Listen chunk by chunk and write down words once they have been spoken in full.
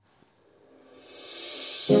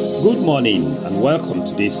Good morning and welcome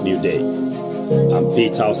to this new day. I'm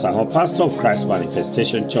Peter Osahon, pastor of Christ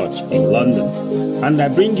Manifestation Church in London, and I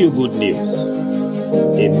bring you good news,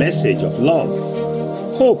 a message of love,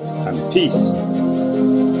 hope and peace.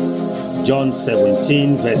 John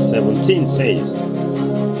 17 verse 17 says,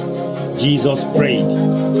 Jesus prayed,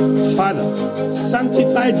 Father,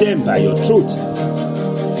 sanctify them by your truth.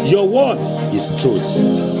 Your word is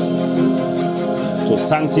truth. To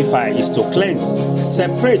sanctify is to cleanse,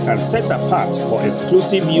 separate and set apart for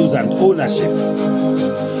exclusive use and ownership.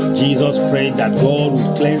 Jesus prayed that God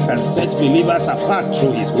would cleanse and set believers apart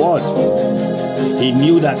through his word. He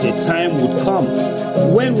knew that a time would come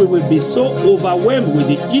when we will be so overwhelmed with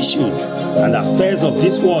the issues and affairs of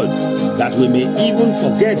this world that we may even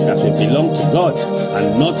forget that we belong to God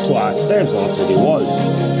and not to ourselves or to the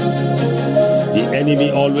world. The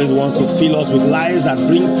enemy always wants to fill us with lies that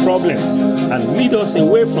bring problems and lead us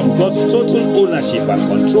away from God's total ownership and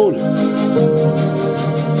control.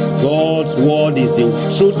 God's word is the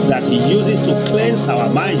truth that he uses to cleanse our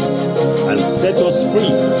mind and set us free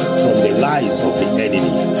from the lies of the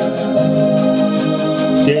enemy.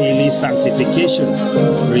 Daily sanctification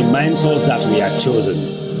reminds us that we are chosen,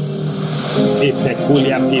 a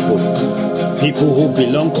peculiar people who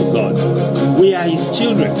belong to God. We are his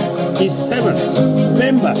children, his servants,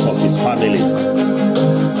 members of his family.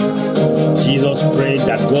 Jesus prayed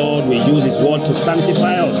that God will use his word to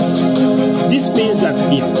sanctify us. This means that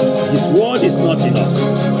if his word is not in us,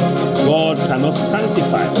 God cannot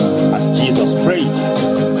sanctify as Jesus prayed.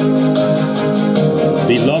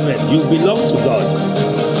 Beloved, you belong to God.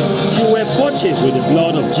 You were purchased with the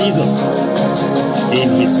blood of Jesus. In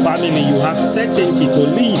his family, you have certainty to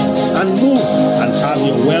live and move and have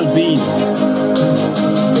your well-being.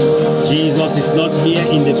 Jesus is not here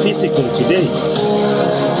in the physical today,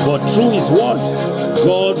 but through his word,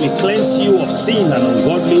 God will cleanse you of sin and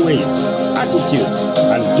ungodly ways, attitudes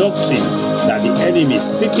and doctrines that the enemy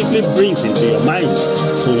secretly brings into your mind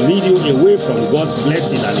to lead you away from God's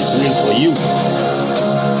blessing and his will for you.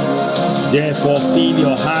 Therefore, fill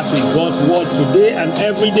your heart with God's word today and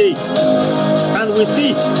every day. And with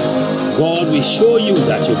it, God will show you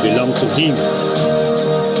that you belong to him.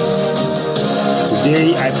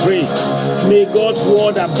 Today I pray, may God's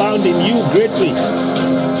word abound in you greatly.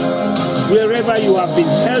 Wherever you have been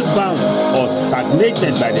held bound or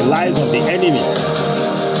stagnated by the lies of the enemy,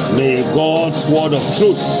 may God's word of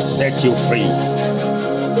truth set you free.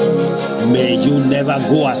 May you never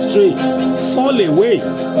go astray, fall away,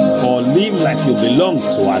 or live like you belong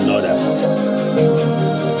to another.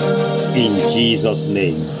 In Jesus'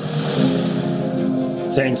 name.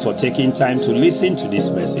 Thanks for taking time to listen to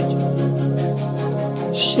this message.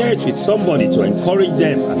 Share it with somebody to encourage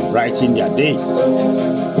them and brighten their day.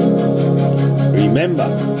 Remember,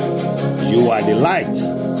 you are the light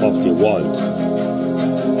of the world.